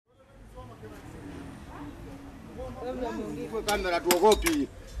Kwa kamera tuogopi.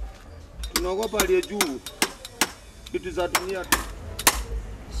 Tunaogopa aliye juu. Vitu za dunia.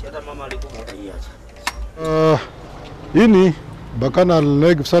 Si hata mama alikuwa ataiacha. Ini bakana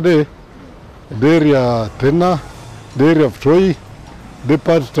leg sade area tena area of Troy the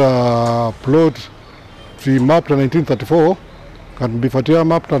part plot fi map 1934 kan bifatia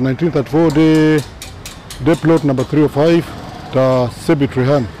map 1934 the plot number 305 ta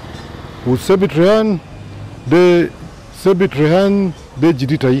Sebitrehan u Sebitrehan de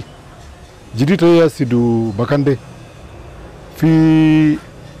jiditai asidu bakande fi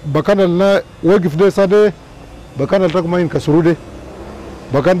bakana na wagif de sade bakana takumain kasurude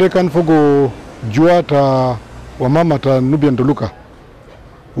bakande kan fogo jua ta wamama ta Nubian Toluka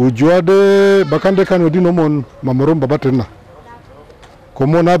ujua de bakande kan wedino mon mamorom babatena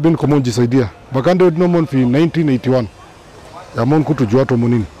komona bin komon jisaidia bakande wedino mon fi 1981 ya mon kutu jua to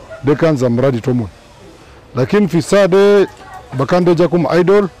monini de kan za mradi to mon lakini fi sade bakande jakum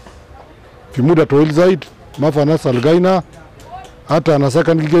idol fi muda to elzaid mafana salgaina hata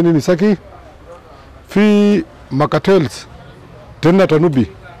anasaka ngigeni ni saki fi makatels tena tanubi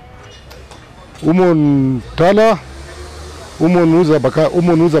umon tala umon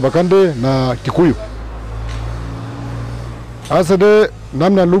uza bakande na Kikuyu asade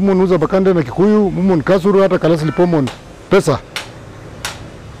namna lumon uza bakande na Kikuyu umon kasuru hata kalasli pomon pesa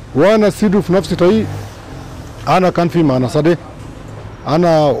wana sidu nafsi tai ana kanfi maana sade ana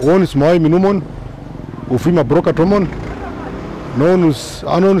wonis mai minumon ufima broka tomon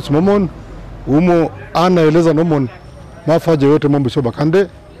anonus momon umo ana eleza nomon mafaje yote mombi so bakande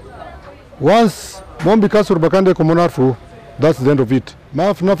once mombi kasur bakande komonarfu that's the end of it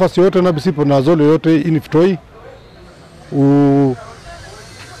maf nafasi yote na bisipo na zole yote iniftoi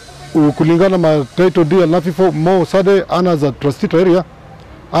kulingana ma title deal nafifo mo sade ana za trustee area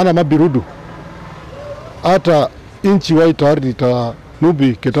ana mabirudu ata inchi white ardi ta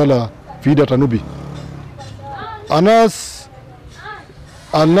nubi ketala fida ta nubi anas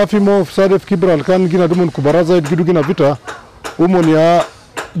alnafimo sade Kibra alkan gina dumon kubaraza gidu gina vita umon ya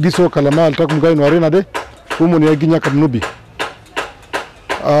giso kalama altakum gaino arena de umon ya ginya kam nubi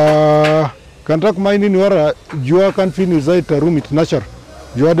kantak maini ni wara jua kan fini zaita rumit nashar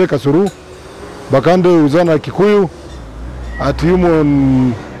jua de kasuru bakande uzana Kikuyu ati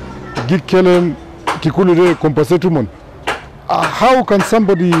umon gikelem Kikuyu de compensate umon how can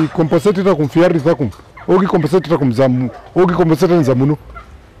somebody compensate ta kumfiari takum ogi compensate ta kumzamu ogi compensate nzamunu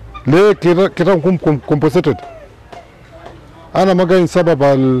le kira compensated ana magain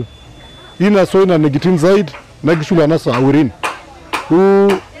sababal ina so ina negative zaid nagishula nasa awirin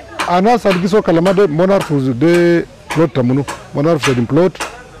anasa algiso kalamade monarfu de plot tamunu monarfu de plot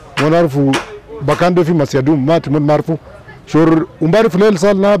monarfu bakande fi masiadum mat mon marfu shor umbari flel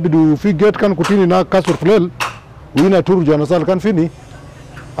sal na bidu fi gate kan kutini na kasur flel wina turu jana sal kan fini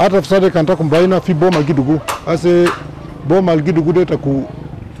ata fsade kan takumbaina fi boma gidugu ase boma gidugu de taku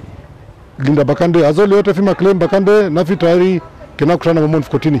linda bakande azoli yote fima claim bakande na fitari kena kutana momon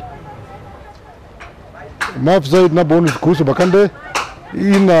fikotini maf zaid na bonus kuhusu bakande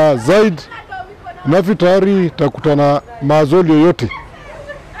ina zaid na fitari takutana mazoli yoyote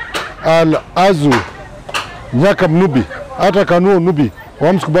al azu nyaka mnubi hata kanuo nubi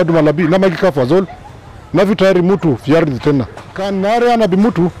wamskubadu malabi na magikafu azol na fitari mutu fiardi tena kanare ana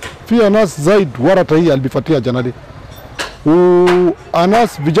bimutu fi anas zaid warata hii albifatia janade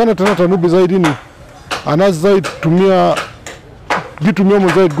anas vijana tena tanubi zaidi ni anas zaid tumia mo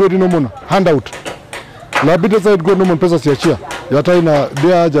zaid godi nomona handout la bide zaid godi nomon pesa siachia yata ina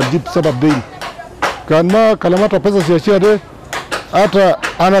dia jadip sabab dei kana kalamata pesa siachia de hata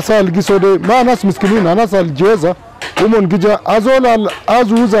anasal gisode ma anas miskinin anas aljiweza umon gija azola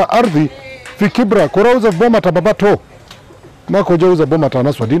azuza ardhi fi Kibra korauza boma tababato ma kojauza boma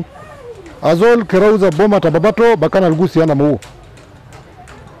ta Swadin azol kerauza boma tababato bakana algusi ana muu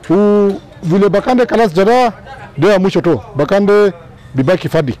vile bakande kalas jara dea mwisho to bakande bibaki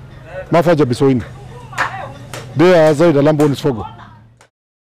fadi mafaja bisoini dea zaida lambo nisfogo